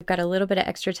I've got a little bit of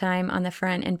extra time on the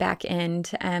front and back end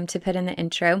to put in the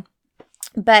intro.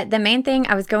 But the main thing,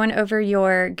 I was going over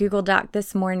your Google Doc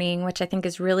this morning, which I think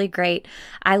is really great.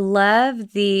 I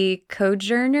love the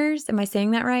Cojourners. Am I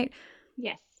saying that right?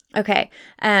 Yes. Okay.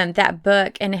 That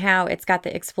book and how it's got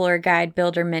the Explorer Guide,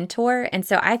 Builder, Mentor. And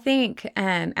so I think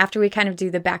after we kind of do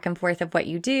the back and forth of what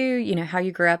you do, you know, how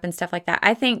you grew up and stuff like that,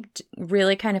 I think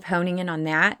really kind of honing in on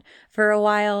that for a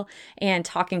while and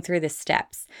talking through the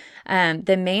steps.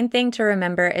 The main thing to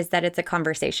remember is that it's a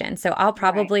conversation. So I'll Right.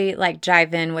 probably like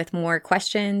dive in with more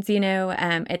questions, you know,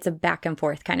 it's a back and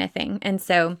forth kind of thing. And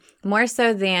so more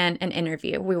so than an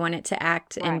interview, we want it to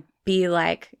act and Right. be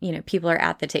like, you know, people are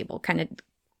at the table kind of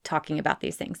talking about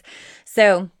these things.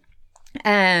 So,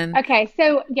 Okay.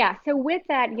 So yeah. So with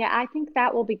that, yeah, I think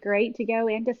that will be great to go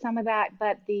into some of that.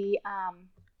 But the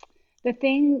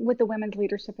thing with the Women's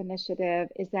Leadership Initiative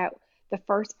is that the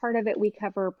first part of it we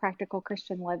cover practical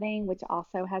Christian living, which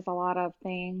also has a lot of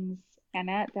things in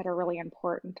it that are really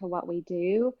important to what we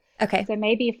do. okay. So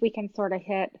maybe if we can sort of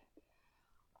hit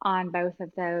on both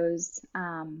of those.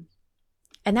 And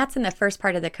that's in the first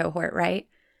part of the cohort, right?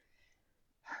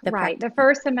 The Right. The practical.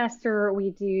 first semester we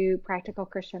do practical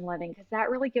Christian living because that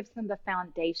really gives them the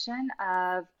foundation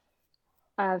of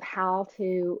how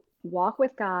to walk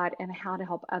with God and how to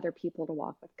help other people to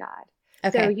walk with God.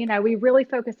 So, Okay. we really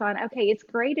focus on, okay, it's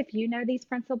great if you know these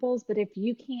principles, but if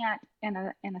you can't in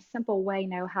a simple way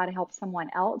know how to help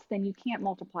someone else, then you can't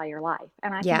multiply your life.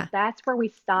 And I think Yeah. that's where we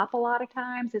stop a lot of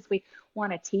times is we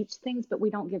want to teach things, but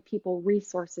we don't give people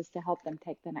resources to help them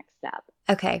take the next step.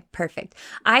 Okay, perfect.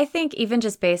 I think even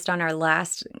just based on our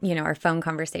last, you know, our phone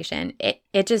conversation,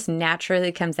 it just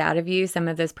naturally comes out of you some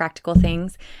of those practical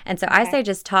things. And so I Okay. say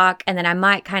just talk and then I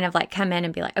might kind of like come in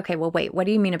and be like, "Okay, well wait, what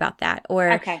do you mean about that?"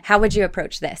 Or Okay. how would you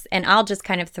approach this? And I'll just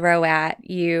kind of throw at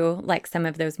you like some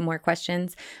of those more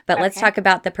questions. But let's Okay. talk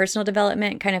about the personal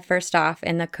development kind of first off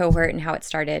and the cohort and how it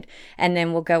started. And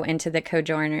then we'll go into the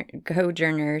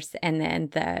cojourners and then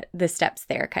the steps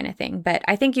there kind of thing. But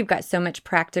I think you've got so much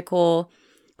practical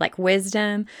like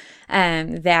wisdom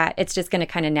that it's just going to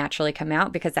kind of naturally come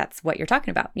out because that's what you're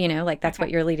talking about, you know, like that's what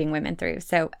Okay. you're leading women through.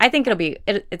 So I think Okay.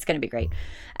 it's going to be great.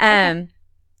 Okay. um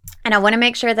and I want to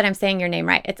make sure that I'm saying your name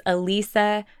right. It's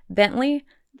Elisa Bentley.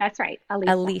 That's right. Alisa.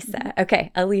 Elisa.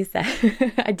 Okay, Elisa.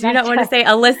 I do not That's want to right. say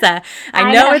Alyssa. I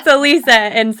I know know. it's Elisa,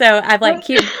 and so I like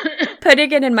keep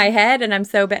putting it in my head, and I'm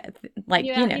so bad, like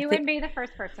you know, You wouldn't be the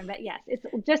first person, but yes, it's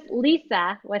just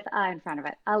Lisa with in front of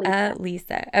it. Alisa.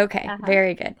 Lisa. Okay, Uh-huh.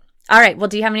 very good. All right. Well,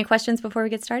 do you have any questions before we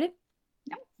get started?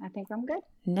 No, I think I'm good.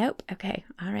 Nope. Okay.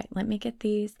 All right. Let me get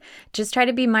these. Just try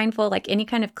to be mindful, like any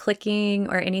kind of clicking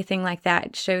or anything like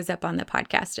that shows up on the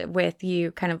podcast with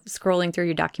you kind of scrolling through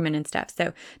your document and stuff.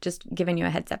 So just giving you a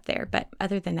heads up there. But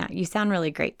other than that, you sound really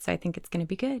great. So I think it's going to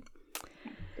be good.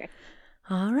 Okay, good.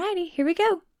 All righty. Here we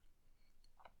go.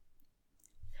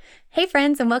 Hey,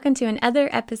 friends, and welcome to another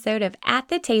episode of At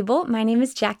the Table. My name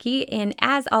is Jackie, and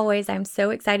as always, I'm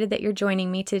so excited that you're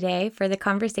joining me today for the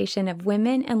conversation of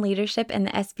women and leadership in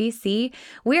the SBC.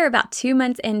 We're about 2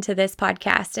 months into this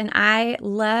podcast, and I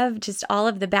love just all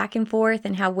of the back and forth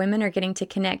and how women are getting to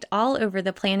connect all over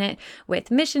the planet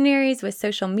with missionaries, with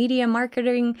social media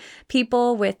marketing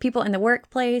people, with people in the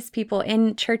workplace, people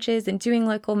in churches and doing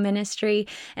local ministry.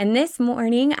 And this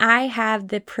morning, I have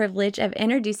the privilege of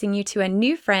introducing you to a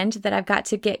new friend that I've got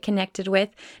to get connected with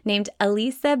named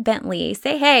Elisa Bentley.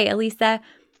 Say hey, Elisa.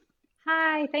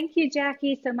 Hi, thank you,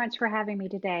 Jackie, so much for having me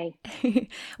today.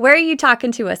 Where are you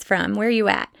talking to us from? Where are you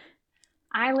at?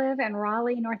 I live in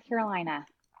Raleigh, North Carolina.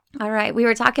 All right. We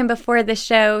were talking before the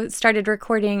show started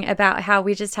recording about how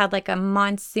we just had like a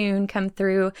monsoon come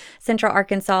through central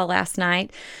Arkansas last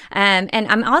night. And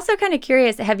I'm also kind of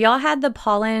curious, have y'all had the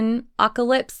pollen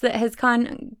apocalypse that has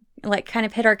kind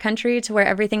of hit our country to where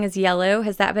everything is yellow?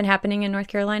 Has that been happening in North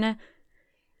Carolina?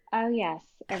 Oh, yes,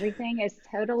 everything is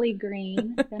totally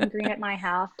green. Been green at my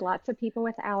house. Lots of people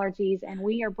with allergies, and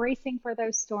we are bracing for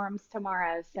those storms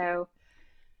tomorrow. So,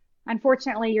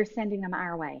 unfortunately, you're sending them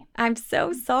our way. I'm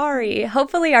so sorry.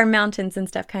 Hopefully, our mountains and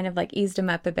stuff kind of like eased them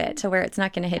up a bit to where it's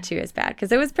not going to hit you as bad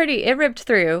because it ripped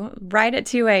through right at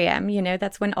 2 a.m. You know,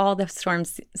 that's when all the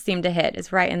storms seem to hit,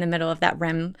 is right in the middle of that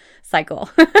REM cycle.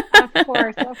 Of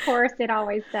course, it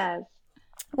always does.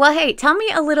 Well, hey, tell me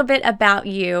a little bit about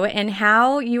you and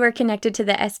how you are connected to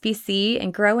the SBC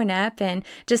and growing up and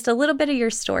just a little bit of your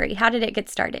story. How did it get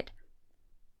started?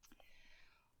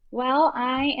 Well,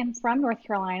 I am from North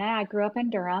Carolina. I grew up in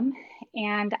Durham,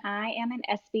 and I am an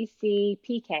SBC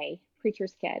PK,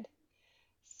 preacher's kid.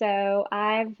 So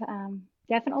I've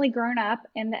definitely grown up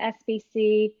in the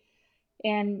SBC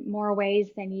in more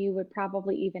ways than you would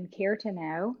probably even care to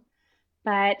know.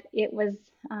 but it was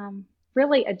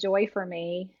really a joy for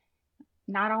me,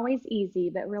 not always easy,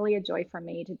 but really a joy for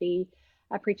me to be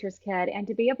a preacher's kid and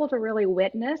to be able to really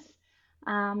witness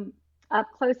um, up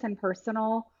close and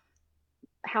personal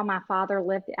how my father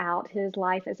lived out his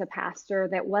life as a pastor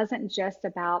that wasn't just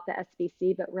about the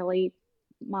SBC, but really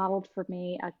modeled for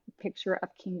me a picture of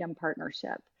kingdom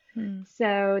partnership. Hmm.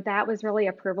 So that was really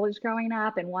a privilege growing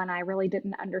up, and one I really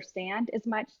didn't understand as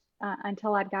much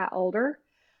until I got older,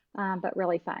 but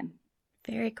really fun.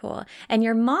 Very cool. And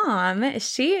your mom,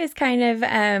 she is kind of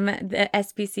the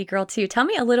SBC girl too. Tell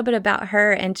me a little bit about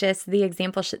her and just the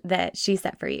example that she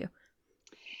set for you.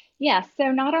 Yeah,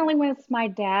 so not only was my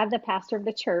dad the pastor of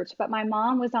the church, but my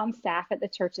mom was on staff at the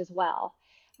church as well.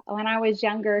 When I was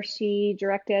younger, she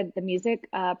directed the music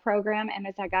program, and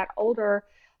as I got older,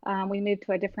 we moved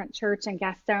to a different church in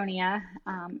Gastonia,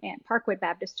 at Parkwood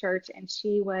Baptist Church, and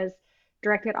she was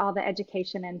directed all the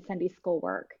education and Sunday school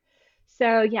work.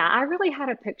 So yeah, I really had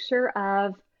a picture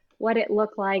of what it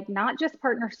looked like, not just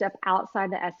partnership outside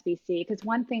the SBC, because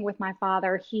one thing with my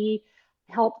father, he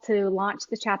helped to launch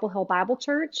the Chapel Hill Bible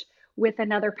Church with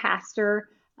another pastor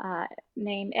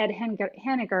named Ed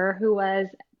Henniger, who was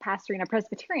pastoring a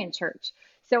Presbyterian church.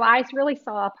 So I really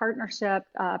saw a partnership,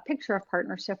 picture of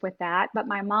partnership with that. But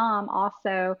my mom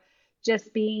also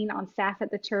just being on staff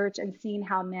at the church and seeing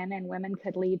how men and women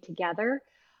could lead together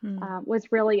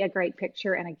was really a great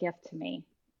picture and a gift to me.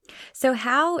 So,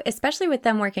 how, especially with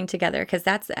them working together, because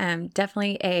that's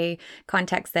definitely a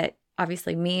context that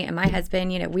obviously me and my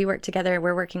husband, we work together.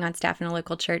 We're working on staff in a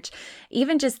local church.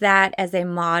 Even just that as a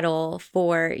model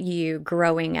for you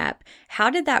growing up,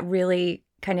 how did that really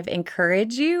kind of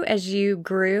encourage you as you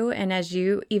grew and as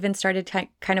you even started to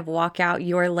kind of walk out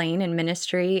your lane in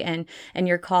ministry and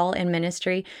your call in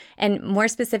ministry? And more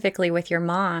specifically with your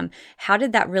mom, how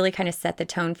did that really kind of set the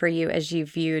tone for you as you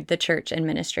viewed the church and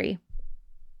ministry?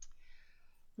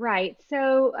 Right.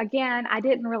 So again, I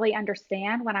didn't really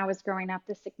understand when I was growing up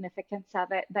the significance of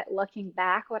it, but looking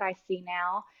back, what I see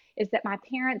now is that my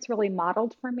parents really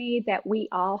modeled for me that we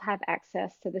all have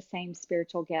access to the same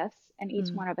spiritual gifts and each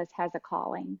Mm. one of us has a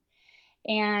calling.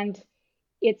 And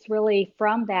it's really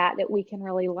from that that we can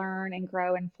really learn and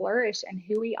grow and flourish and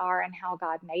who we are and how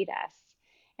God made us.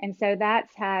 And so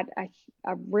that's had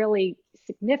a really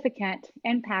significant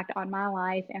impact on my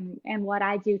life and what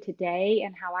I do today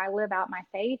and how I live out my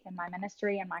faith and my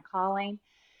ministry and my calling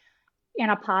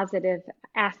in a positive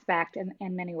aspect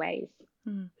in many ways.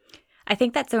 Mm. I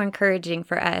think that's so encouraging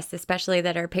for us, especially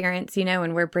that our parents,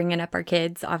 and we're bringing up our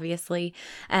kids, obviously,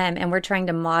 and we're trying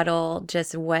to model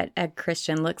just what a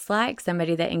Christian looks like,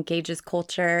 somebody that engages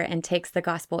culture and takes the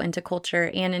gospel into culture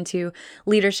and into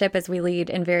leadership as we lead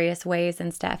in various ways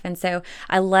and stuff. And so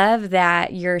I love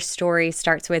that your story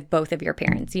starts with both of your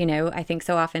parents. I think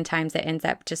so oftentimes it ends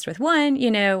up just with one,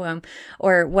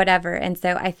 or whatever. And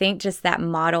so I think just that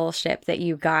modelship that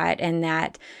you got and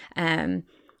that,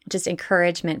 just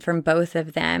encouragement from both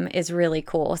of them is really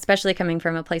cool, especially coming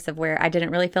from a place of where I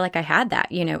didn't really feel like I had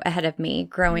that, ahead of me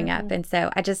growing up. And so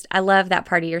I love that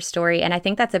part of your story. And I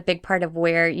think that's a big part of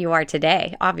where you are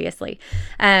today, obviously.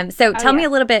 So tell me a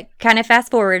little bit, kind of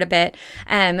fast forward a bit.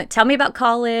 Tell me about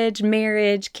college,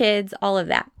 marriage, kids, all of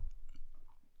that.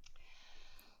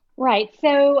 Right.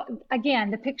 So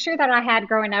again, the picture that I had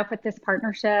growing up with this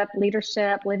partnership,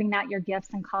 leadership, living out your gifts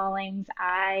and callings,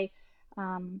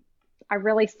 um, I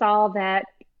really saw that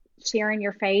sharing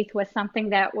your faith was something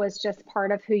that was just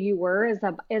part of who you were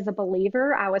as a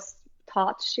believer. I was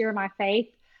taught to share my faith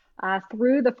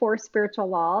through the four spiritual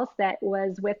laws that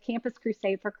was with Campus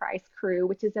Crusade for Christ crew,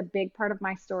 which is a big part of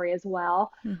my story as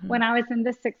well. Mm-hmm. When I was in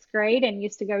the sixth grade and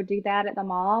used to go do that at the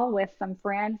mall with some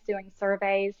friends doing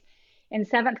surveys. In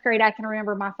seventh grade, I can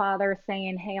remember my father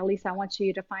saying, "Hey, Elisa, I want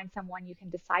you to find someone you can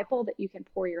disciple that you can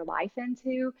pour your life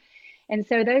into." And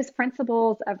so those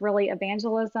principles of really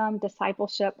evangelism,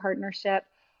 discipleship, partnership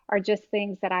are just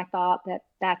things that I thought that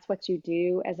that's what you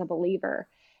do as a believer.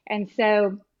 And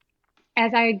so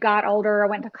as I got older, I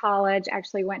went to college,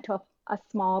 actually went to a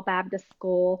small Baptist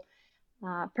school,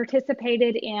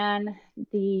 participated in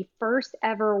the first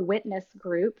ever witness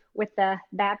group with the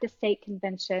Baptist State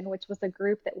Convention, which was a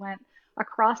group that went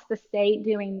across the state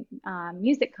doing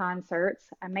music concerts.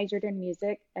 I majored in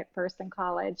music at first in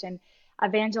college and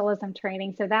evangelism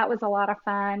training. So that was a lot of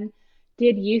fun.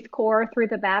 Did youth corps through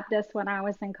the Baptist when I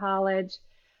was in college.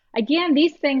 Again,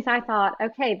 these things I thought,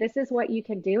 okay, this is what you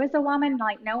can do as a woman.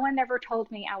 Like no one ever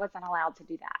told me I wasn't allowed to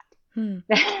do that. Hmm.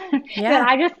 That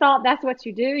I just thought that's what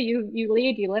you do. You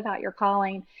lead, you live out your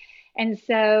calling. And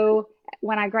so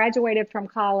when I graduated from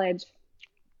college,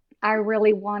 I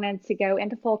really wanted to go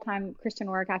into full-time Christian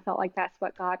work. I felt like that's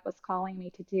what God was calling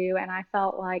me to do. And I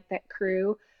felt like that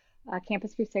Cru,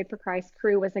 Campus Crusade for Christ,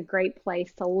 Cru was a great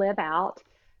place to live out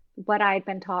what I had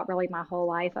been taught really my whole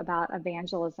life about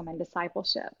evangelism and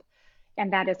discipleship.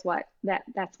 And that is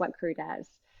that's what Cru does.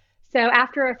 So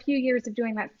after a few years of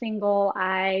doing that single,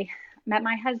 I met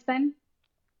my husband,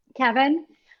 Kevin,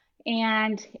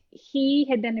 and he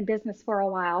had been in business for a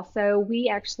while. So we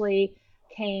actually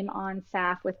came on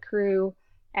staff with Cru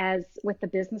as with the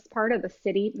business part of the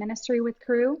city ministry with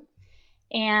Cru.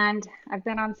 And I've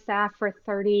been on staff for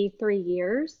 33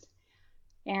 years.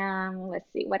 And let's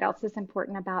see, what else is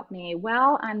important about me?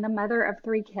 Well, I'm the mother of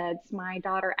three kids. My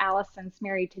daughter Allison's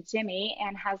married to Jimmy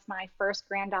and has my first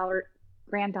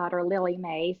granddaughter Lily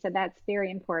Mae. So that's very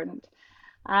important.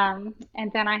 And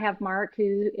then I have Mark,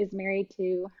 who is married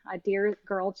to a dear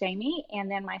girl, Jamie. And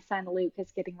then my son Luke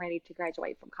is getting ready to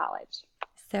graduate from college.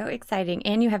 So exciting.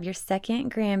 And you have your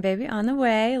second grandbaby on the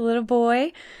way, a little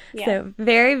boy. Yes. So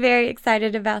very, very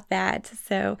excited about that.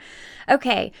 So,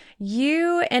 okay,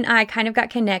 you and I kind of got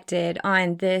connected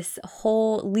on this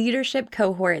whole leadership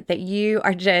cohort that you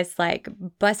are just like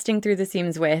busting through the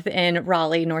seams with in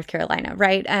Raleigh, North Carolina,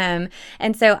 right? And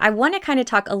so I want to kind of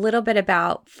talk a little bit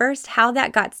about first how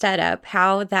that got set up,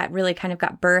 how that really kind of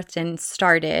got birthed and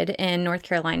started in North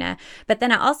Carolina. But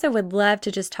then I also would love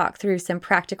to just talk through some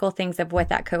practical things of what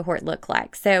that cohort look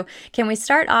like. So can we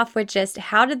start off with just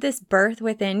how did this birth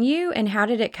within you and how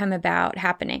did it come about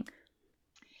happening?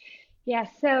 Yeah,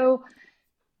 so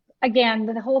again,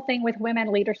 the whole thing with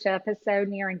women leadership is so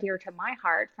near and dear to my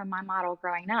heart from my model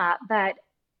growing up. But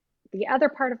the other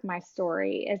part of my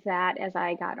story is that as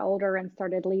I got older and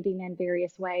started leading in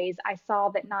various ways, I saw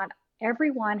that not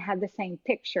everyone had the same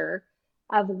picture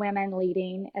of women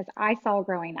leading as I saw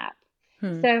growing up. So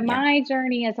Yeah. my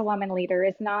journey as a woman leader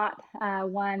is not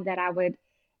one that I would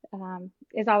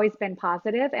has always been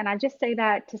positive. And I just say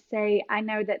that to say I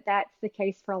know that that's the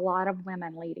case for a lot of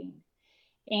women leading.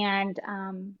 And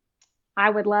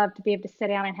I would love to be able to sit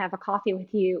down and have a coffee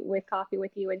with you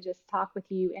and just talk with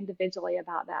you individually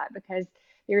about that because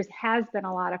there's has been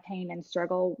a lot of pain and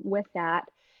struggle with that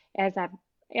as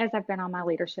I've been on my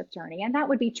leadership journey. And that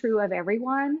would be true of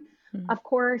everyone, of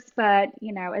course, but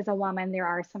you know, as a woman, there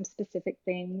are some specific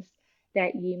things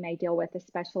that you may deal with,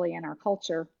 especially in our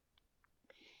culture.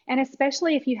 And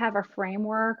especially if you have a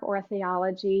framework or a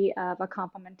theology of a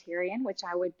complementarian, which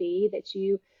I would be, that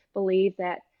you believe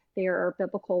that there are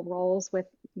biblical roles with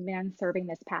men serving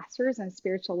as pastors and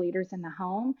spiritual leaders in the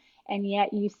home. And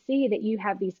yet you see that you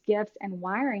have these gifts and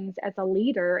wirings as a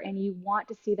leader, and you want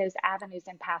to see those avenues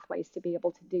and pathways to be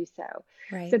able to do so.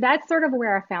 Right. So that's sort of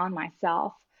where I found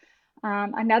myself.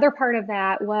 Another part of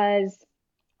that was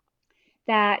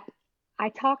that I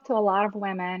talk to a lot of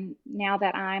women now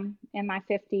that I'm in my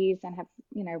 50s and have,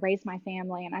 you know, raised my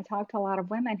family. And I talk to a lot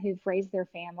of women who've raised their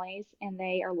families and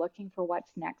they are looking for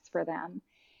what's next for them.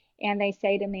 And they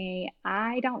say to me,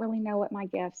 I don't really know what my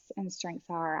gifts and strengths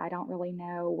are. I don't really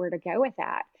know where to go with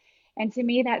that. And to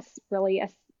me, it's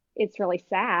really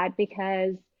sad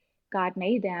because God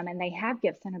made them and they have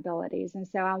gifts and abilities. And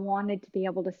so I wanted to be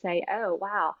able to say, oh,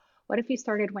 wow, what if you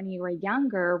started when you were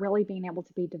younger, really being able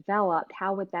to be developed?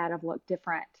 How would that have looked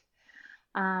different?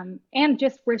 And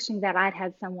just wishing that I'd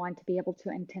had someone to be able to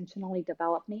intentionally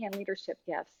develop me in leadership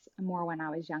gifts more when I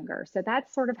was younger. So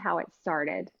that's sort of how it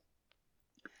started.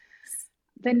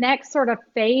 The next sort of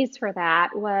phase for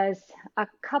that was a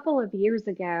couple of years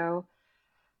ago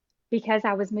because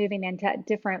I was moving into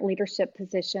different leadership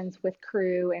positions with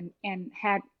Cru and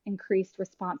had increased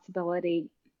responsibility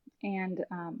and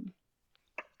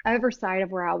oversight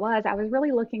of where I was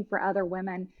really looking for other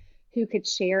women who could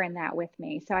share in that with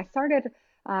me. So I started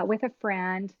with a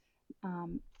friend,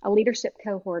 a leadership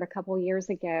cohort a couple years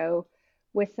ago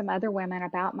with some other women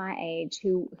about my age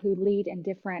who lead in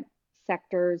different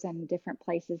sectors and different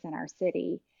places in our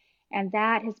city. And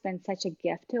that has been such a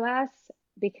gift to us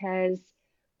because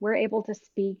we're able to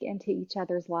speak into each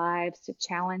other's lives, to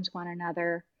challenge one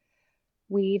another.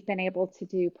 We've been able to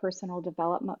do personal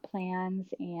development plans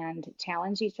and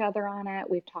challenge each other on it.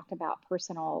 We've talked about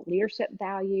personal leadership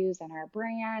values and our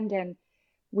brand, and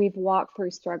we've walked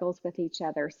through struggles with each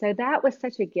other. So that was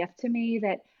such a gift to me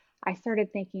that I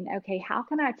started thinking, okay, how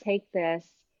can I take this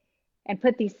and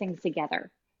put these things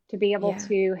together to be able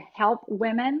to help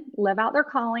women live out their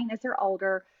calling as they're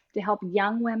older, to help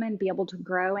young women be able to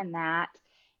grow in that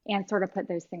and sort of put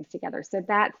those things together. So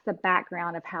that's the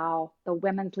background of how the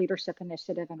Women's Leadership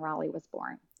Initiative in Raleigh was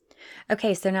born.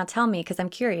 Okay, so now tell me, because I'm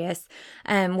curious,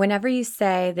 whenever you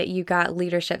say that you got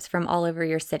leaderships from all over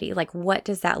your city, like what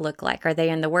does that look like? Are they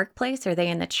in the workplace? Are they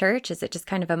in the church? Is it just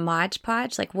kind of a modge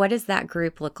podge? Like, what does that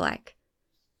group look like?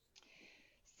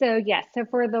 So, yes, so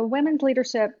for the women's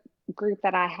leadership group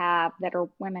that I have that are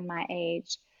women my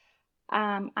age,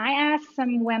 I asked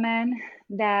some women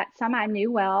that some I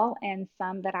knew well and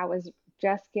some that I was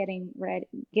just getting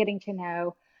to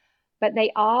know, but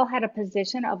they all had a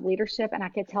position of leadership and I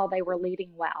could tell they were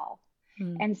leading well.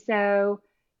 Hmm. And so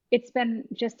it's been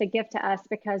just a gift to us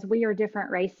because we are different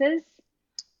races.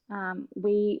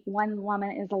 One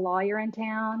woman is a lawyer in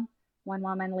town, one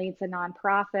woman leads a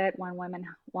nonprofit, one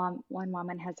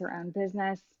woman has her own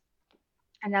business,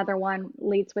 another one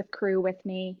leads with Crew with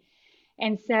me.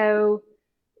 And so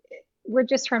we're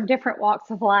just from different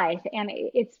walks of life. And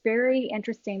it's very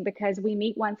interesting because we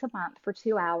meet once a month for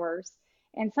 2 hours.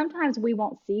 And sometimes we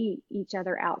won't see each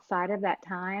other outside of that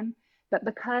time. But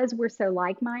because we're so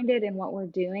like minded in what we're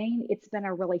doing, it's been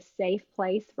a really safe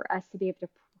place for us to be able to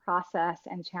process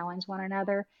and challenge one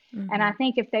another. And I Hmm.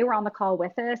 think if they were on the call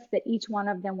with us, that each one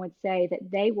of them would say that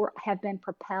have been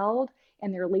propelled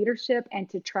in their leadership and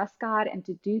to trust God and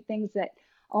to do things that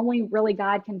only really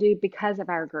God can do because of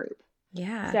our group.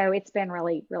 Yeah. So it's been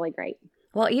really, really great.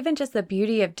 Well, even just the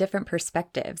beauty of different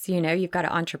perspectives, you've got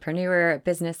an entrepreneur, a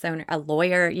business owner, a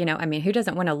lawyer, I mean, who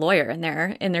doesn't want a lawyer in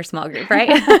their small group,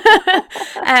 right?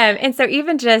 And so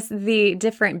even just the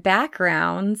different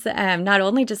backgrounds, not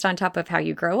only just on top of how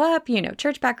you grow up,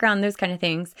 church background, those kind of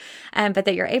things, but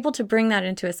that you're able to bring that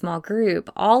into a small group,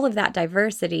 all of that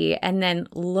diversity, and then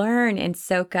learn and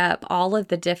soak up all of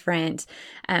the different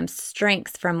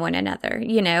strengths from one another.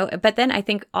 But then I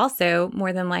think also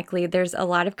more than likely there's a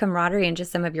lot of camaraderie and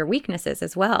just some of your weaknesses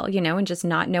as well, and just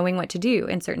not knowing what to do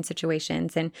in certain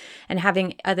situations and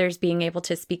having others being able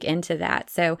to speak into that.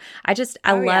 So I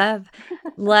Oh, yes.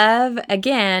 love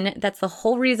again, that's the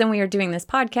whole reason we are doing this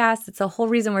podcast. It's the whole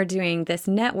reason we're doing this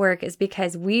network is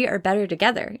because we are better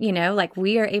together, like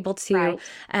we are able to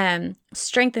Right.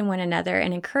 strengthen one another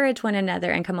and encourage one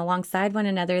another and come alongside one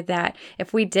another that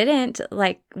if we didn't,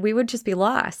 like we would just be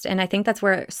lost. And I think that's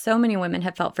where so many women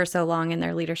have felt for so long in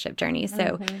their leadership journey.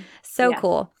 So Yes.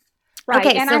 cool. Right.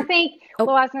 Okay, And I so think, oh,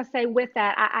 well, I was going to say with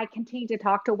that, I continue to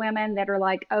talk to women that are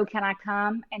like, oh, can I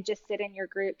come and just sit in your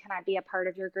group? Can I be a part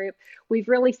of your group? We've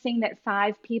really seen that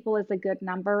 5 people is a good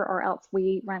number, or else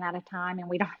we run out of time and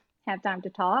we don't have time to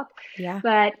talk. yeah.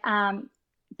 But, um,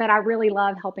 but I really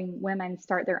love helping women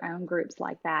start their own groups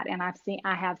like that. And I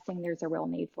have seen there's a real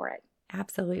need for it.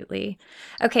 Absolutely.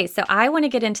 Okay, so I want to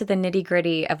get into the nitty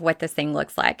gritty of what this thing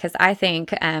looks like because I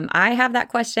think I have that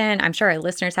question. I'm sure our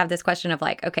listeners have this question of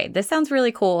like, okay, this sounds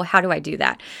really cool. How do I do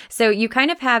that? So you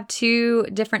kind of have two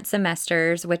different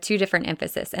semesters with two different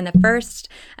emphasis. In the first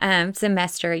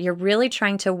semester, you're really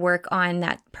trying to work on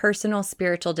that personal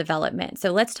spiritual development.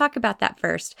 So let's talk about that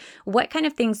first. What kind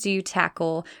of things do you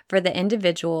tackle for the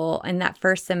individual in that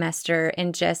first semester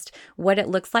and just what it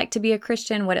looks like to be a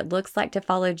Christian, what it looks like to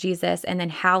follow Jesus, and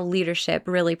then how leadership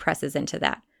really presses into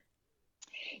that?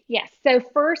 Yes. So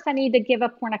first I need to give a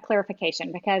point of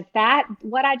clarification because that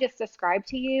what I just described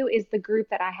to you is the group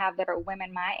that I have that are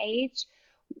women my age.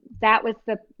 That was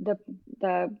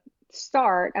the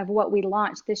start of what we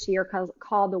launched this year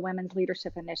called the Women's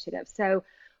Leadership Initiative. So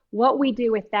what we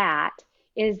do with that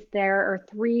is there are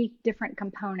 3 different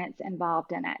components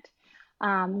involved in it.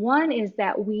 One is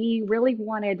that we really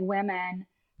wanted women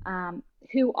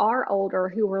who are older,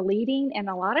 who were leading, and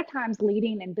a lot of times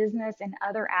leading in business and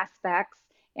other aspects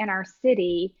in our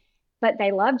city, but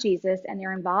they love Jesus and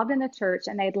they're involved in the church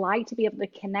and they'd like to be able to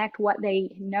connect what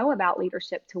they know about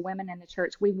leadership to women in the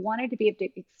church. We wanted to be able to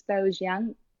expose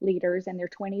young leaders in their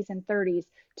 20s and 30s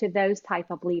to those type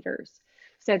of leaders.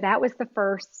 So that was the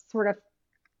first sort of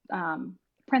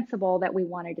principle that we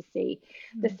wanted to see.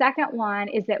 The second one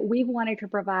is that we wanted to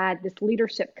provide this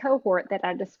leadership cohort that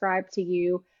I described to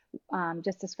you,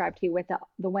 just described to you with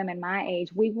the women my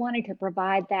age. We wanted to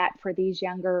provide that for these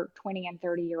younger 20 and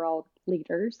 30-year-old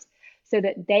leaders so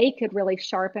that they could really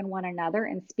sharpen one another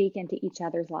and speak into each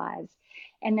other's lives.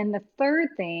 And then the third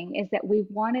thing is that we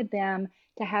wanted them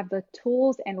to have the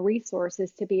tools and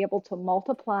resources to be able to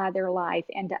multiply their life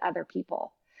into other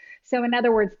people. So, in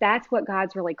other words, that's what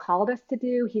God's really called us to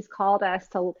do. He's called us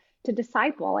to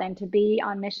disciple and to be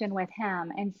on mission with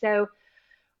Him. And so,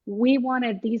 we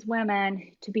wanted these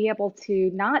women to be able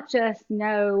to not just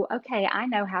know, okay, I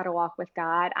know how to walk with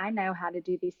God, I know how to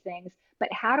do these things, but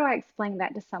how do I explain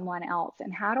that to someone else?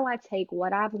 And how do I take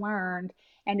what I've learned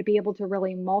and to be able to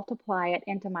really multiply it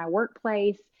into my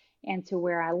workplace and to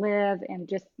where I live and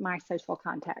just my social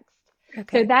context? So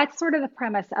Okay. that's sort of the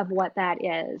premise of what that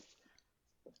is.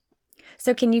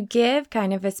 So can you give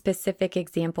kind of a specific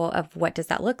example of what does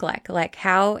that look like? Like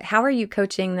how are you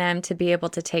coaching them to be able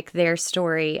to take their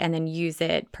story and then use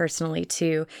it personally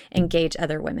to engage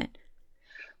other women?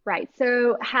 Right.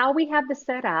 So how we have this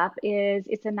set up is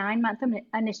it's a 9-month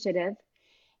initiative,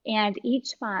 and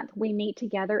each month we meet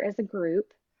together as a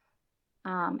group.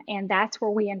 And that's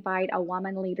where we invite a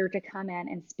woman leader to come in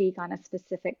and speak on a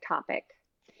specific topic.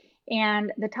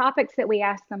 And the topics that we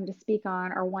ask them to speak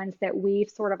on are ones that we've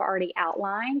sort of already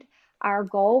outlined. Our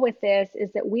goal with this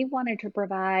is that we wanted to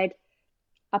provide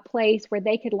a place where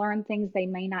they could learn things they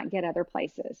may not get other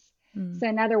places. Mm. So,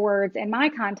 in other words, in my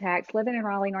context, living in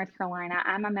Raleigh, North Carolina,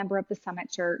 I'm a member of the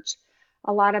Summit Church.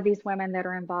 A lot of these women that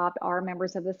are involved are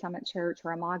members of the Summit Church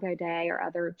or Imago Dei or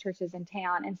other churches in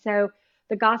town. And so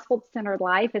the gospel-centered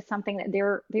life is something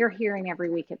that they're hearing every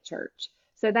week at church.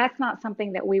 So that's not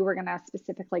something that we were going to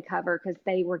specifically cover because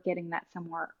they were getting that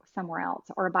somewhere else,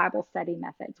 or Bible study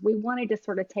methods. We wanted to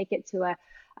sort of take it to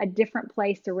a different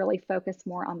place to really focus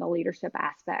more on the leadership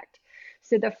aspect.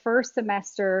 So the first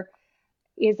semester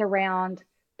is around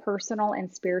personal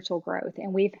and spiritual growth.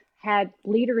 And we've had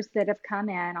leaders that have come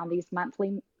in on these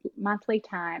monthly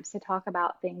times to talk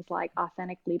about things like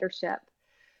authentic leadership.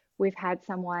 We've had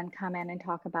someone come in and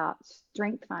talk about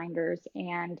strength finders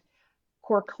and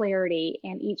core clarity,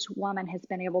 and each woman has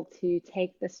been able to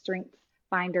take the strength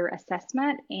finder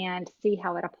assessment and see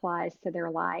how it applies to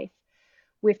their life.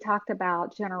 We've talked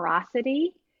about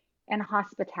generosity and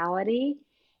hospitality.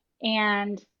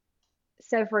 And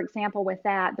so, for example, with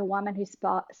that, the woman who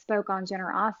spoke on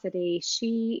generosity,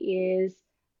 she is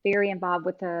very involved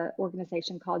with the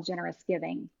organization called Generous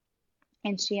Giving.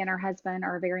 And she and her husband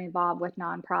are very involved with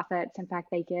nonprofits. In fact,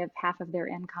 they give half of their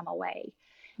income away.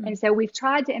 Mm. And so we've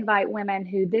tried to invite women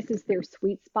who this is their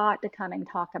sweet spot to come and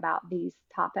talk about these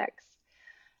topics.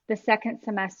 The second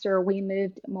semester, we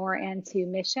moved more into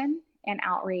mission and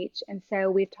outreach. And so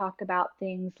we've talked about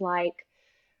things like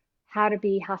how to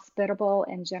be hospitable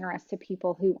and generous to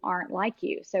people who aren't like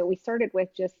you. So we started with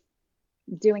just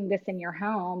doing this in your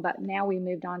home, but now we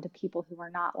moved on to people who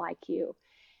are not like you.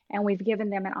 And we've given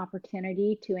them an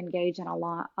opportunity to engage in a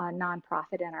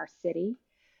nonprofit in our city.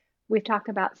 We've talked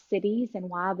about cities and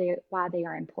why they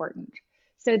are important.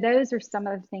 So those are some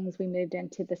of the things we moved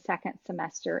into the second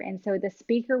semester. And so the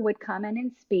speaker would come in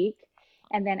and speak.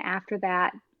 And then after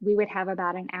that, we would have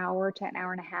about an hour to an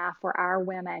hour and a half for our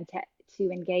women to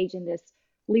engage in this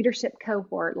leadership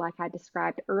cohort, like I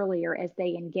described earlier, as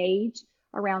they engage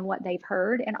around what they've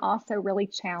heard and also really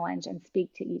challenge and speak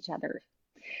to each other.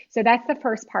 So that's the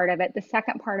first part of it. The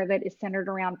second part of it is centered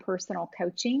around personal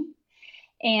coaching.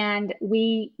 And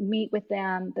we meet with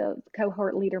them, the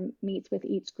cohort leader meets with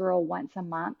each girl once a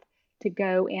month to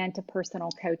go into personal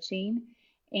coaching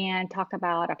and talk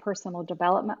about a personal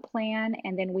development plan.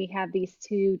 And then we have these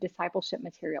 2 discipleship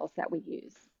materials that we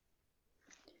use.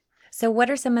 So what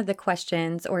are some of the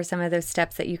questions or some of those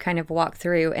steps that you kind of walk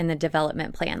through in the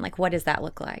development plan? Like, what does that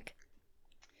look like?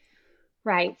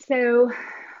 Right. So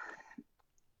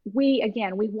we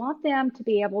want them to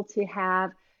be able to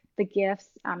have the gifts,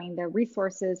 the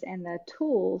resources and the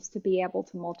tools to be able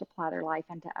to multiply their life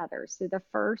into others. So the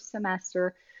first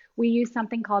semester, we use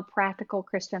something called practical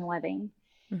Christian living.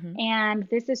 Mm-hmm. And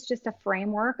this is just a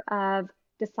framework of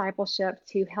discipleship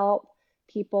to help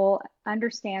people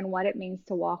understand what it means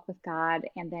to walk with God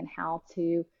and then how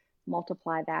to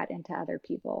multiply that into other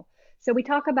people. So we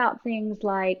talk about things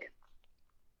like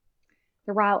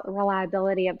the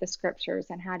reliability of the scriptures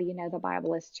and how do you know the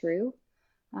Bible is true.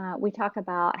 We talk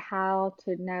about how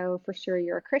to know for sure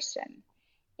you're a Christian.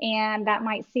 And that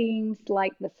might seem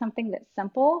like something that's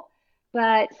simple,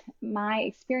 but my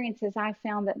experience is I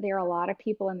found that there are a lot of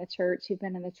people in the church who've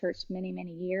been in the church many,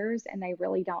 many years, and they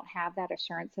really don't have that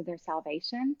assurance of their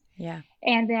salvation. Yeah.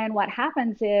 And then what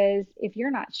happens is if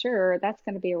you're not sure, that's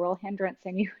going to be a real hindrance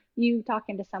in you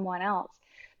talking to someone else.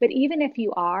 But even if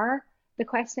you are, the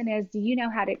question is, do you know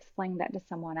how to explain that to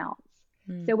someone else?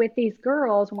 So with these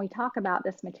girls, when we talk about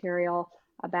this material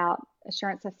about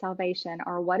assurance of salvation,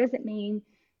 or what does it mean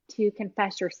to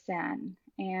confess your sin?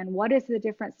 And what is the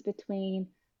difference between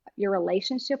your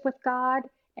relationship with God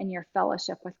and your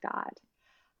fellowship with God?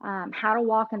 How to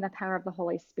walk in the power of the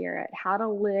Holy Spirit, how to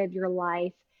live your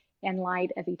life in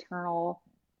light of eternal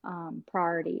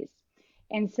priorities.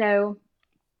 And so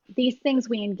these things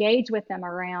we engage with them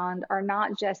around are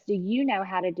not just, do you know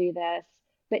how to do this?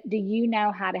 But do you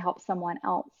know how to help someone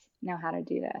else know how to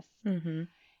do this? Mm-hmm.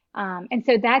 And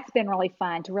so that's been really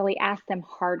fun to really ask them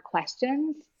hard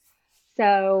questions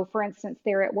So, for instance,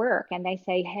 they're at work and they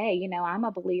say, "Hey, I'm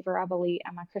a believer. I'm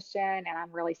a Christian and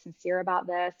I'm really sincere about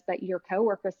this." But your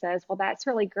coworker says, "Well, that's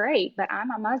really great, but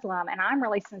I'm a Muslim and I'm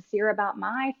really sincere about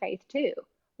my faith too."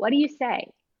 What do you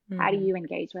say? How do Mm-hmm. you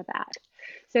engage with that?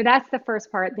 So that's the first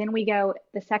part. Then we go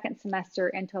the second semester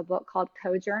into a book called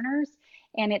Cojourners,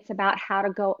 and it's about how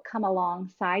to come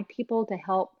alongside people to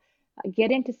help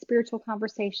get into spiritual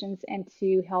conversations and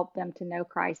to help them to know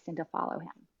Christ and to follow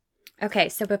him. Okay,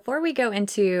 so before we go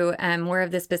into more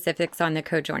of the specifics on the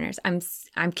co-joiners,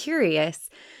 I'm curious,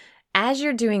 as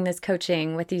you're doing this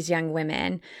coaching with these young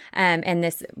women, and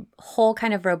this whole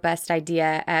kind of robust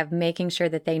idea of making sure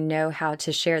that they know how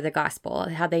to share the gospel,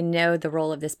 how they know the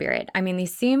role of the Spirit. I mean,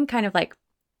 these seem kind of like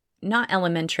not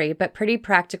elementary, but pretty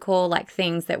practical, like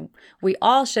things that we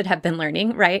all should have been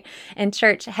learning, right? In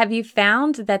church, have you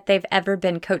found that they've ever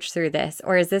been coached through this?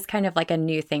 Or is this kind of like a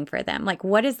new thing for them? Like,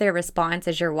 what is their response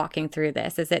as you're walking through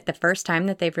this? Is it the first time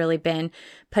that they've really been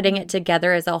putting it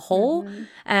together as a whole?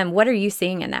 What are you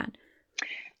seeing in that?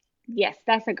 Yes,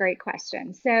 that's a great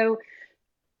question. So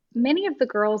many of the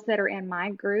girls that are in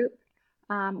my group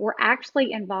were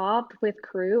actually involved with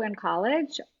Cru in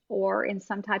college or in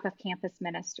some type of campus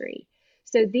ministry.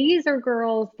 So these are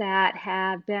girls that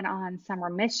have been on summer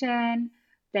mission,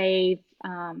 they've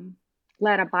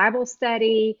led a Bible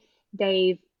study,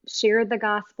 they've shared the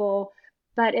gospel.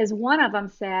 But as one of them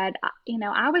said,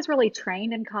 I was really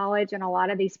trained in college in a lot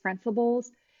of these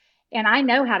principles, and I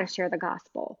know how to share the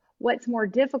gospel. What's more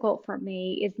difficult for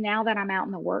me is now that I'm out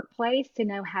in the workplace to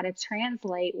know how to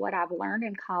translate what I've learned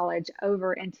in college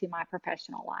over into my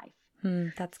professional life.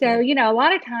 That's So, good. a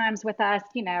lot of times with us,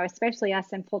 especially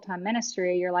us in full time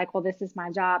ministry, you're like, well, this is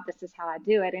my job. This is how I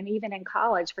do it. And even in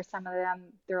college, for some of them,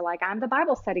 they're like, I'm the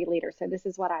Bible study leader. So this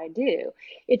is what I do.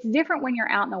 It's different when you're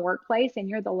out in the workplace and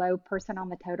you're the low person on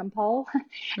the totem pole.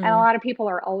 And a Mm, lot of people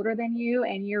are older than you,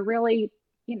 and you're really,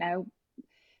 you know,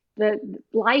 the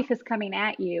life is coming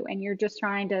at you and you're just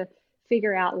trying to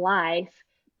figure out life,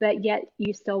 but yet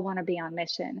you still want to be on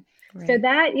mission. So right.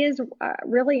 that is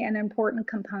really an important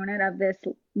component of this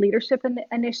leadership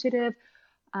initiative.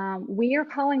 We are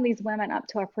calling these women up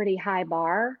to a pretty high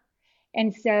bar.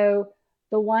 And so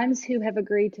the ones who have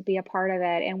agreed to be a part of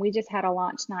it, and we just had a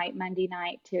launch night Monday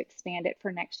night to expand it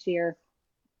for next year,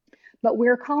 but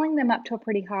we're calling them up to a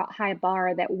pretty high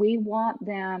bar that we want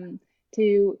them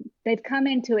to, they've come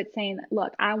into it saying,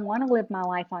 look, I want to live my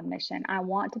life on mission. I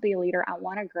want to be a leader. I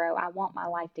want to grow. I want my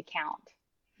life to count.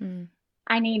 Mm.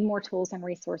 I need more tools and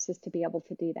resources to be able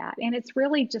to do that. And it's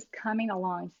really just coming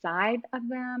alongside of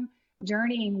them,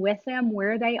 journeying with them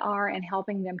where they are and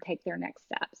helping them take their next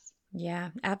steps. Yeah,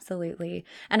 absolutely.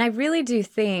 And I really do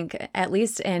think, at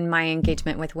least in my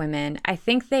engagement with women, I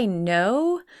think they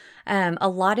know a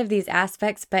lot of these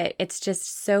aspects, but it's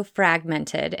just so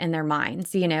fragmented in their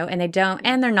minds, and they don't, Yes.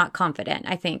 and they're not confident,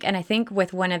 I think. And I think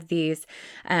with one of these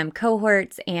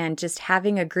cohorts and just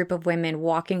having a group of women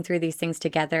walking through these things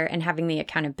together and having the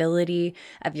accountability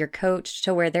of your coach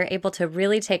to where they're able to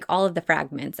really take all of the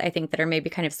fragments, I think, that are maybe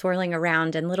kind of swirling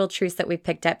around and little truths that we've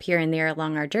picked up here and there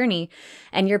along our journey,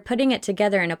 and you're putting it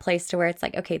together in a place to where it's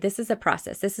like, okay, this is a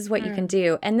process. This is what you can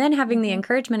do. And then having the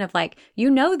encouragement of like,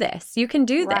 this, you can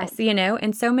do Right. this,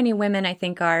 And so many women, I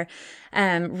think, are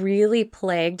really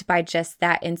plagued by just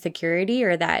that insecurity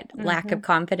or that lack of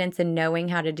confidence in knowing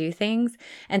how to do things.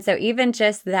 And so even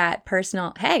just that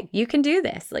personal, hey, you can do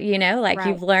this, like Right.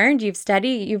 you've learned, you've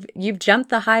studied, you've jumped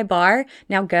the high bar,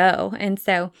 now go. And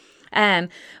so um,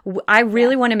 I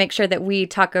really Yes. want to make sure that we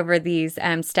talk over these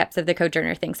steps of the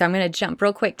Cojourner thing. So I'm going to jump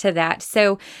real quick to that.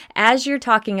 So as you're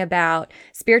talking about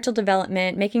spiritual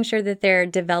development, making sure that they're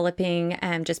developing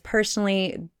just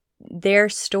personally their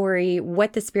story,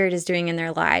 what the Spirit is doing in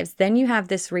their lives, then you have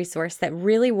this resource that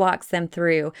really walks them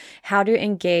through how to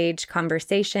engage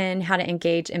conversation, how to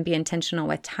engage and be intentional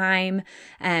with time,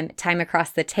 time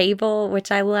across the table,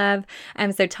 which I love.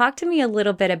 So talk to me a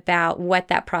little bit about what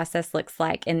that process looks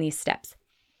like in these steps.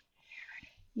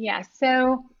 Yeah.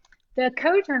 So the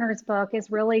Cojourners book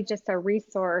is really just a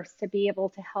resource to be able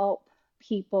to help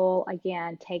people,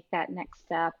 again, take that next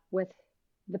step with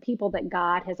the people that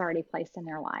God has already placed in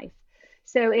their life.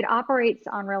 So it operates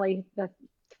on really the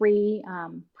three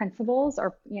principles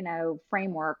or,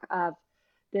 framework of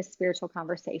this spiritual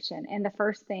conversation. And the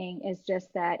first thing is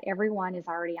just that everyone is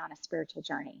already on a spiritual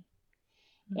journey.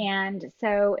 And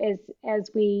so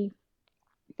as we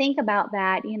think about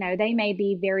that, they may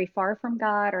be very far from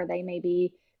God or they may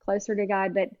be closer to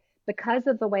God, but because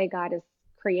of the way God has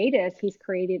created us, He's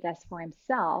created us for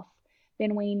Himself,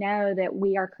 then we know that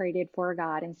we are created for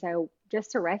God. And so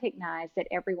just to recognize that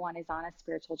everyone is on a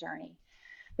spiritual journey.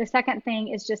 The second thing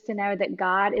is just to know that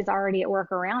God is already at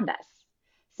work around us.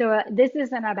 So this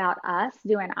isn't about us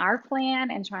doing our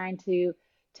plan and trying to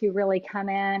really come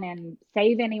in and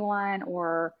save anyone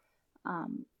or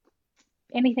um,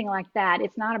 anything like that.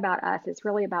 It's not about us. It's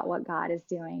really about what God is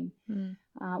doing. Mm.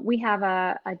 We have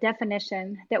a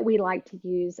definition that we like to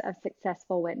use of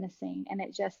successful witnessing, and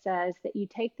it just says that you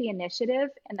take the initiative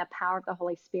and the power of the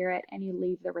Holy Spirit and you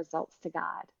leave the results to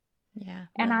God. Yeah.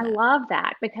 And I love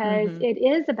that because it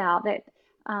is about that,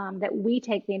 that we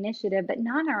take the initiative, but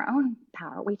not in our own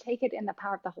power. We take it in the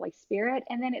power of the Holy Spirit,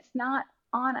 and then it's not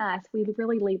on us. We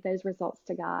really leave those results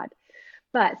to God.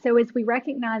 But so as we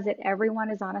recognize that everyone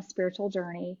is on a spiritual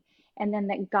journey, and then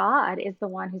that God is the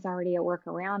one who's already at work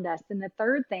around us. And the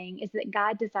third thing is that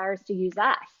God desires to use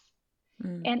us.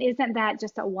 And isn't that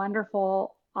just a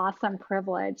wonderful, awesome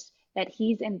privilege that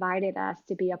He's invited us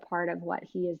to be a part of what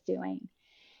He is doing?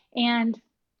 And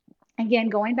again,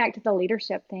 going back to the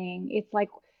leadership thing, it's like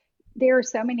there are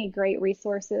so many great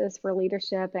resources for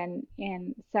leadership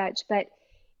and such, but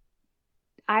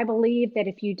I believe that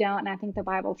if you don't, and I think the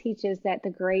Bible teaches that the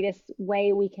greatest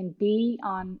way we can be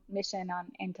on mission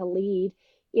and to lead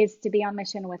is to be on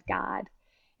mission with God.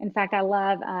 In fact, I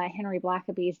love Henry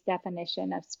Blackaby's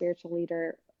definition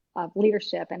of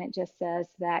leadership, and it just says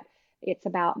that it's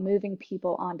about moving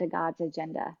people onto God's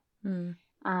agenda.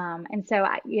 And so,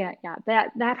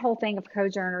 that whole thing of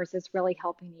co-journers is really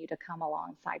helping you to come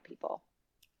alongside people.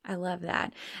 I love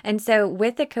that. And so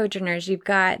with the co-journers, you've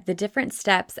got the different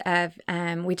steps of,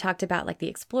 we talked about like the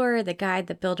explorer, the guide,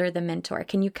 the builder, the mentor.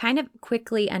 Can you kind of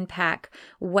quickly unpack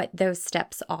what those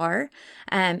steps are?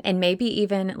 And maybe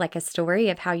even like a story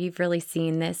of how you've really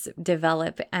seen this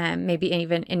develop, maybe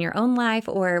even in your own life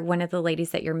or one of the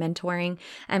ladies that you're mentoring.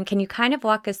 Can you kind of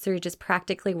walk us through just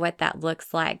practically what that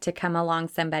looks like to come along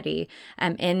somebody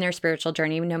in their spiritual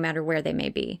journey, no matter where they may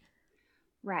be?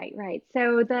 Right.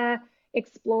 So the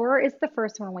explorer is the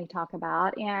first one we talk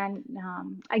about. And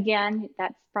again,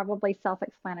 that's probably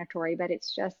self-explanatory, but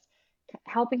it's just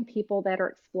helping people that are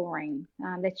exploring,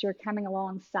 that you're coming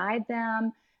alongside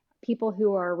them, people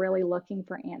who are really looking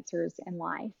for answers in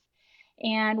life.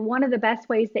 And one of the best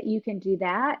ways that you can do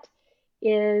that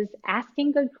is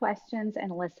asking good questions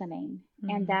and listening.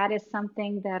 And that is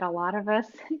something that a lot of us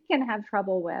can have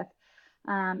trouble with.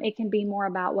 It can be more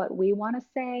about what we want to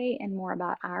say and more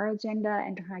about our agenda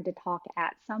and trying to talk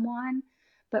at someone.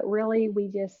 But really, we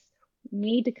just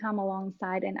need to come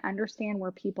alongside and understand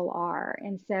where people are.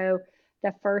 And so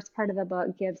the first part of the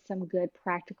book gives some good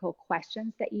practical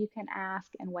questions that you can ask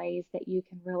and ways that you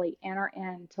can really enter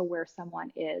into where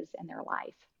someone is in their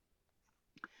life.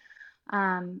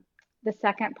 The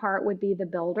second part would be the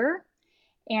builder.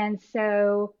 And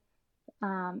so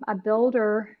a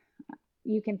builder,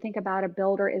 you can think about a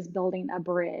builder as building a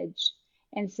bridge.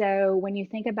 And so when you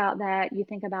think about that, you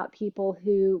think about people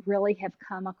who really have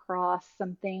come across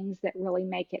some things that really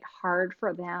make it hard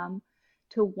for them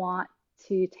to want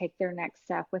to take their next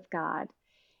step with God.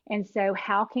 And so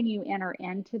how can you enter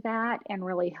into that and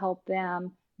really help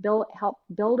them help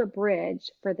build a bridge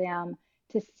for them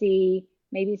to see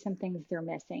maybe some things they're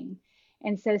missing?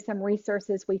 And so some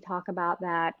resources we talk about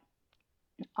that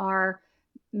are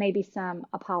maybe some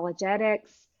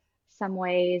apologetics, some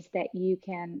ways that you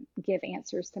can give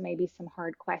answers to maybe some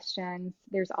hard questions.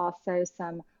 There's also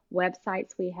some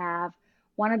websites we have.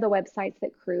 One of the websites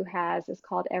that Cru has is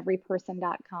called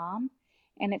everyperson.com.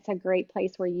 And it's a great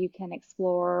place where you can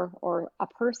explore, or a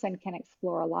person can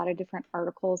explore, a lot of different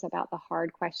articles about the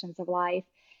hard questions of life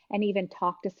and even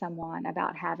talk to someone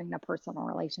about having a personal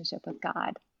relationship with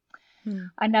God.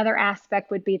 Another aspect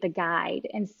would be the guide.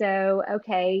 And so,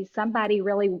 okay, somebody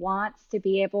really wants to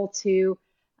be able to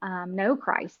know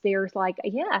Christ. There's like,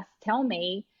 yes, tell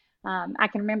me. I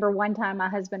can remember one time my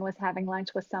husband was having lunch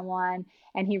with someone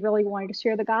and he really wanted to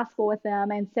share the gospel with them.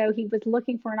 And so he was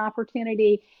looking for an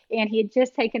opportunity and he had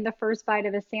just taken the first bite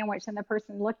of his sandwich and the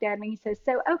person looked at me and he says,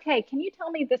 so, okay, can you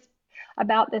tell me this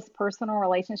about this personal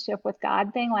relationship with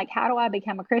God thing? Like, how do I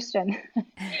become a Christian?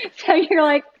 So you're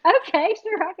like, okay,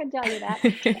 sure, I can tell you that.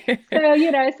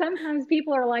 So, sometimes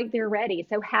people are like, they're ready.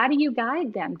 So how do you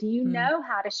guide them? Do you know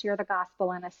how to share the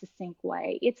gospel in a succinct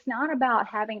way? It's not about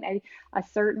having a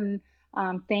certain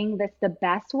thing that's the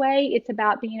best way. It's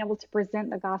about being able to present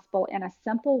the gospel in a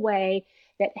simple way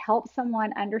that helps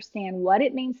someone understand what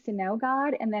it means to know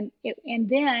God and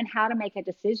then how to make a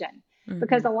decision.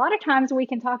 Because a lot of times we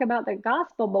can talk about the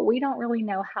gospel, but we don't really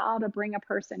know how to bring a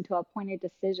person to a point of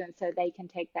decision so they can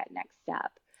take that next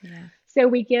step. Yeah. So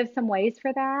we give some ways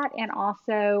for that and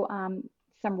also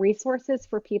some resources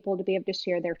for people to be able to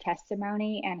share their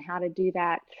testimony and how to do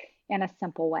that in a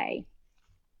simple way.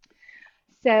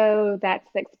 So that's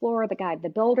the explorer, the guide, the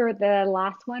builder. The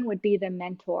last one would be the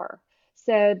mentor.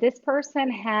 So this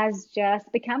person has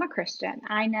just become a Christian.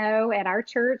 I know at our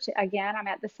church, again, I'm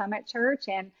at the Summit Church,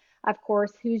 and of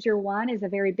course, Who's Your One is a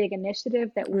very big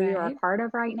initiative that we are a Right. part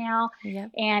of right now.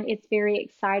 Yep. And it's very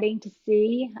exciting to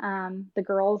see the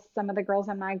girls, some of the girls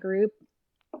in my group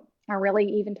are really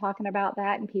even talking about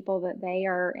that, and people that they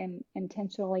are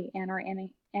intentionally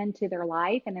entering into their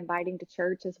life and inviting to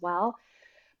church as well.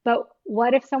 But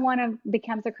what if someone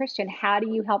becomes a Christian? How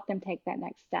do you help them take that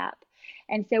next step?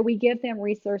 And so we give them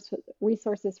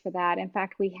resources for that. In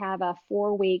fact, we have a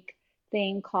 4-week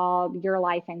thing called Your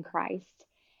Life in Christ.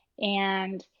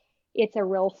 And it's a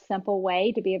real simple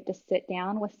way to be able to sit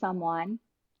down with someone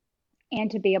and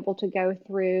to be able to go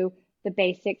through the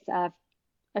basics of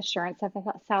assurance of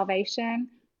salvation.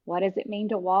 What does it mean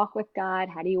to walk with God?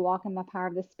 How do you walk in the power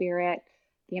of the Spirit?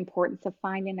 The importance of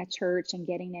finding a church and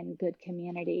getting in good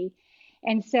community.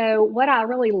 And so what I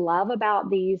really love about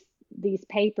these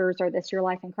papers, or this Your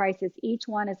Life in Christ, is each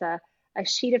one is a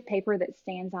sheet of paper that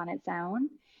stands on its own.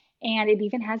 And it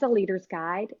even has a leader's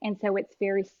guide. And so it's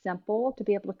very simple to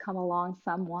be able to come along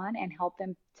someone and help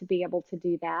them to be able to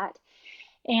do that.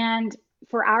 And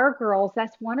for our girls,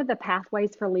 that's one of the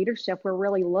pathways for leadership. We're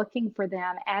really looking for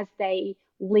them as they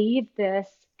leave this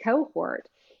cohort,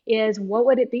 is what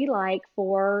would it be like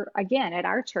for, again, at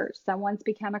our church, someone's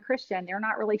become a Christian. They're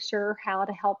not really sure how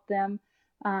to help them,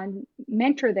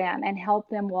 mentor them and help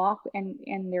them walk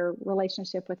in their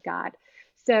relationship with God.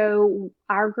 So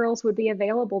our girls would be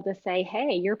available to say,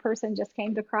 hey, your person just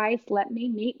came to Christ. Let me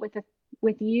meet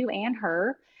with you and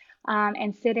her,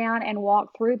 and sit down and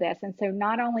walk through this. And so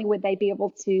not only would they be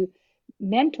able to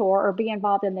mentor or be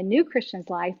involved in the new Christian's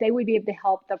life, they would be able to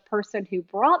help the person who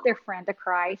brought their friend to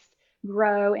Christ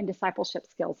grow in discipleship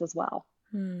skills as well.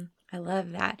 I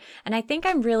love that. And I think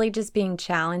I'm really just being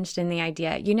challenged in the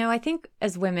idea. I think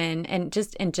as women and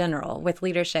just in general with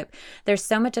leadership, there's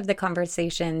so much of the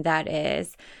conversation that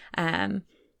is,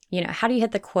 how do you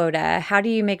hit the quota? How do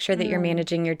you make sure that you're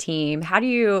managing your team? How do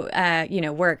you,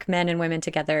 work men and women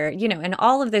together, and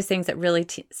all of those things that really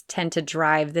tend to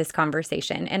drive this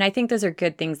conversation. And I think those are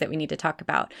good things that we need to talk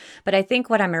about. But I think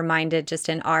what I'm reminded just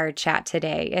in our chat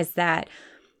today is that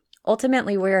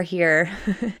ultimately, we're here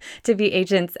to be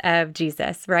agents of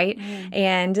Jesus, right?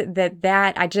 And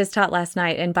that I just taught last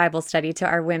night in Bible study to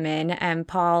our women,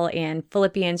 Paul in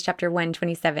Philippians chapter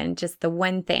 1:27, just the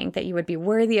one thing, that you would be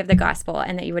worthy of the gospel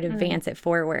and that you would advance it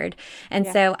forward. And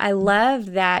so I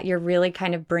love that you're really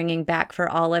kind of bringing back for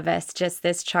all of us just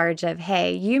this charge of,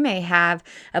 hey, you may have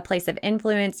a place of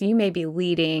influence, you may be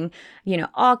leading,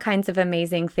 all kinds of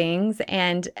amazing things.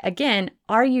 And again,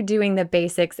 are you doing the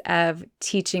basics of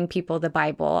teaching people the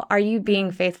Bible? Are you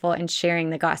being faithful in sharing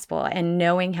the gospel and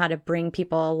knowing how to bring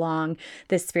people along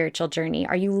this spiritual journey?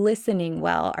 Are you listening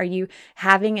well? Are you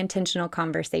having intentional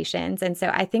conversations? And so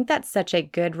I think that's such a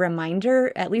good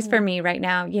reminder, at least for me right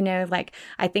now.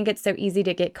 I think it's so easy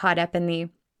to get caught up in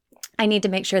I need to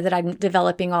make sure that I'm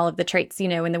developing all of the traits,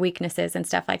 and the weaknesses and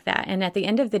stuff like that. And at the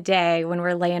end of the day, when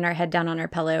we're laying our head down on our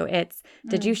pillow, it's,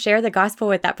 did you share the gospel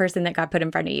with that person that God put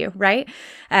in front of you, right?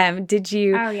 Did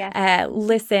you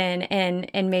listen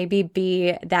and maybe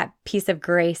be that piece of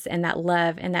grace and that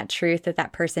love and that truth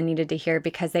that person needed to hear,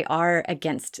 because they are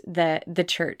against the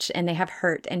church and they have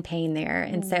hurt and pain there.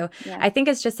 And so I think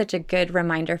it's just such a good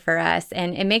reminder for us.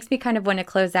 And it makes me kind of want to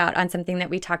close out on something that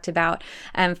we talked about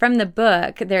from the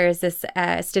book. There's this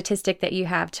statistic that you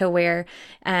have to where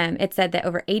it said that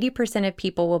over 80% of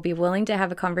people will be willing to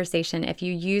have a conversation if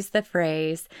you use the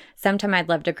phrase, sometime I'd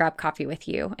love to grab coffee with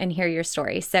you and hear your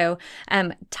story. So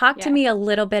talk to me a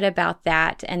little bit about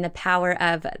that and the power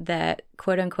of the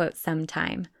quote unquote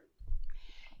sometime.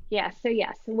 Yes. So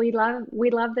yes, we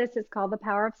love this. It's called the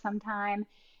power of sometime.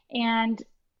 And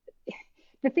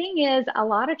the thing is, a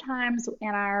lot of times in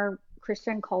our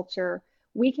Christian culture,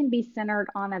 we can be centered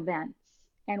on events.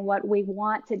 And what we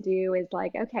want to do is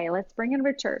like, okay, let's bring them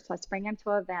to church. Let's bring them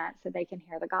to an event so they can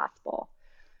hear the gospel.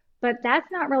 But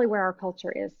that's not really where our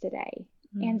culture is today.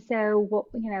 And so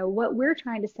what we're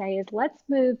trying to say is, let's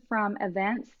move from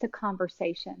events to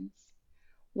conversations.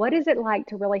 What is it like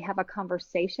to really have a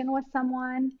conversation with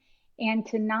someone and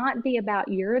to not be about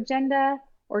your agenda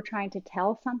or trying to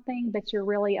tell something, but you're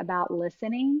really about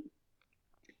listening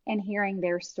and hearing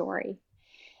their story.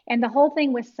 And the whole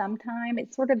thing with sometime,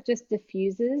 it sort of just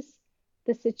diffuses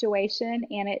the situation,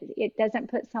 and it doesn't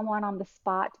put someone on the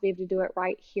spot to be able to do it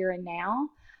right here and now.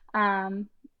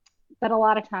 But a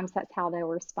lot of times that's how they'll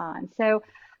respond. So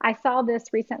I saw this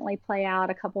recently play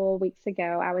out a couple of weeks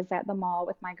ago. I was at the mall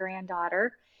with my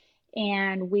granddaughter,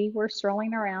 And we were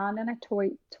strolling around in a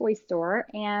toy store,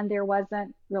 and there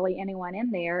wasn't really anyone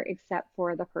in there except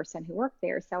for the person who worked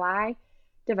there. So I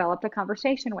developed a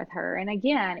conversation with her. And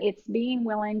again, it's being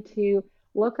willing to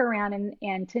look around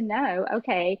and to know,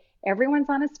 okay, everyone's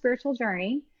on a spiritual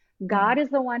journey. God is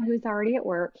the one who's already at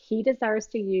work. He desires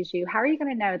to use you. How are you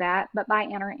going to know that? But by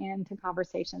entering into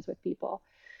conversations with people.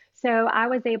 So I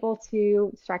was able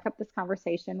to strike up this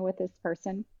conversation with this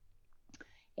person,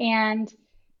 and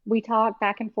we talked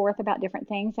back and forth about different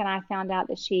things. And I found out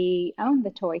that she owned the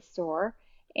toy store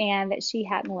and that she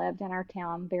hadn't lived in our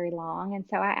town very long. And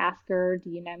so I asked her,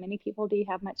 do you know many people? Do you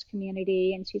have much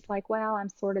community? And she's like, well, I'm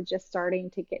sort of just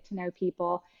starting to get to know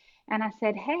people. And I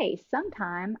said, hey,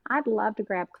 sometime I'd love to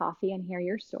grab coffee and hear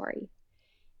your story.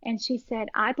 And she said,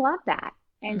 I'd love that.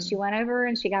 And she went over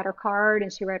and she got her card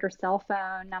and she wrote her cell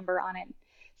phone number on it.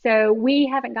 So we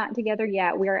haven't gotten together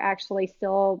yet. We're actually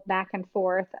still back and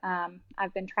forth.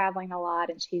 I've been traveling a lot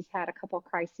and she's had a couple of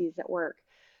crises at work.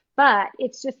 But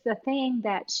it's just the thing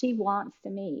that she wants to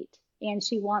meet, and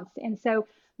she wants to, and so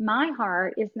my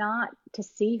heart is not to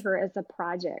see her as a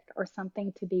project or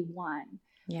something to be won,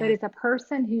 but as a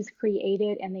person who's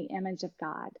created in the image of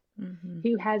God,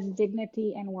 who has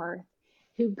dignity and worth,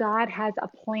 who God has a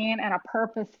plan and a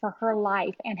purpose for her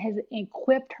life and has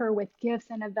equipped her with gifts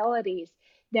and abilities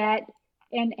that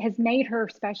and has made her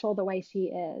special the way she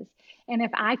is. And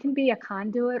if I can be a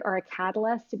conduit or a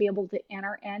catalyst to be able to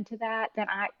enter into that, then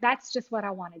that's just what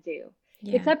I want to do.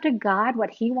 Yeah. It's up to God what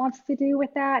he wants to do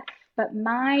with that. But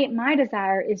my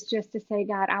desire is just to say,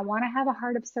 God, I want to have a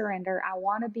heart of surrender. I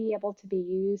want to be able to be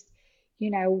used,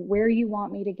 where you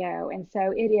want me to go. And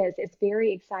so it's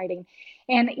very exciting.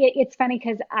 And it's funny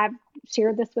because I've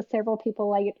shared this with several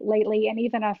people lately, and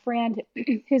even a friend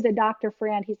who's a doctor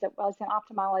friend, he's an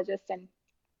ophthalmologist, and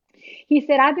he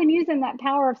said, I've been using that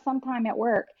power of sometime at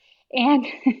work. And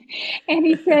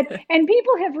he said, and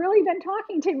people have really been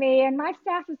talking to me, and my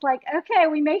staff is like, okay,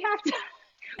 we may have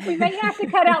to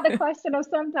cut out the question of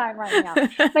sometime right now.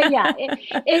 But yeah,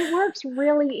 it works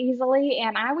really easily.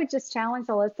 And I would just challenge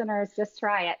the listeners, just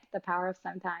try it, the power of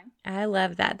sometime. I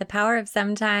love that. The power of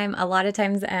sometime. A lot of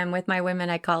times with my women,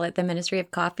 I call it the ministry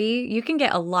of coffee. You can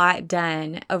get a lot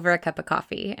done over a cup of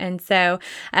coffee. And so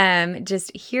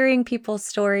just hearing people's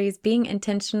stories, being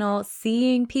intentional,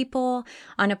 seeing people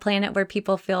on a planet where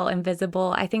people feel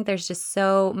invisible. I think there's just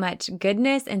so much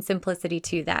goodness and simplicity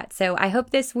to that. So I hope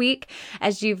this week,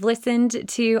 as you've listened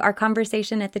to our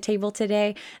conversation at the table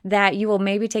today, that you will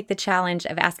maybe take the challenge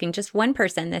of asking just one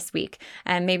person this week.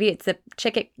 Maybe it's the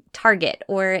chick at Target,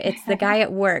 or it's the guy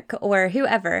at work, or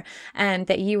whoever,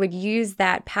 that you would use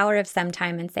that power of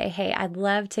sometime and say, hey, I'd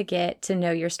love to get to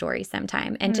know your story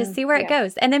sometime, and just see where it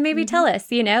goes. And then maybe tell us,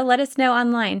 let us know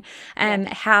online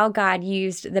how God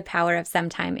used the power of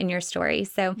sometime in your story.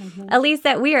 So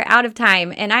Elisa, we are out of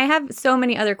time, and I have so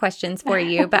many other questions for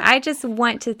you, but I just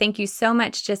want to thank you so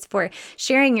much just for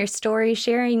sharing your story,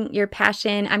 sharing your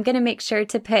passion. I'm going to make sure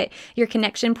to put your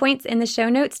connection points in the show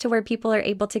notes to where people are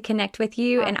able to connect with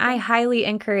you. Awesome. And I highly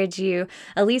encourage you.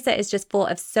 Elisa is just full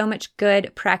of so much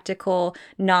good practical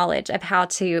knowledge of how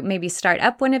to maybe start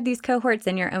up one of these cohorts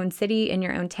in your own city, in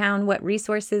your own town, what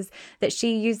resources that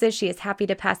she uses. She is happy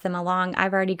to pass them along.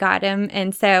 I've already got them.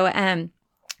 And so,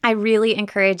 I really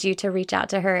encourage you to reach out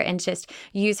to her and just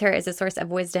use her as a source of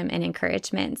wisdom and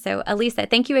encouragement. So, Elisa,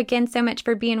 thank you again so much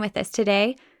for being with us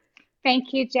today.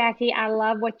 Thank you, Jackie. I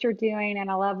love what you're doing,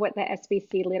 and I love what the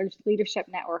SBC Leadership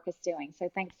Network is doing. So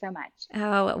thanks so much.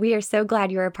 Oh, we are so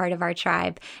glad you're a part of our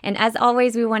tribe. And as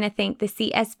always, we want to thank the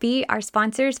CSB, our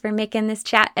sponsors, for making this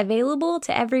chat available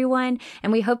to everyone.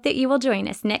 And we hope that you will join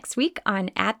us next week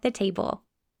on At the Table.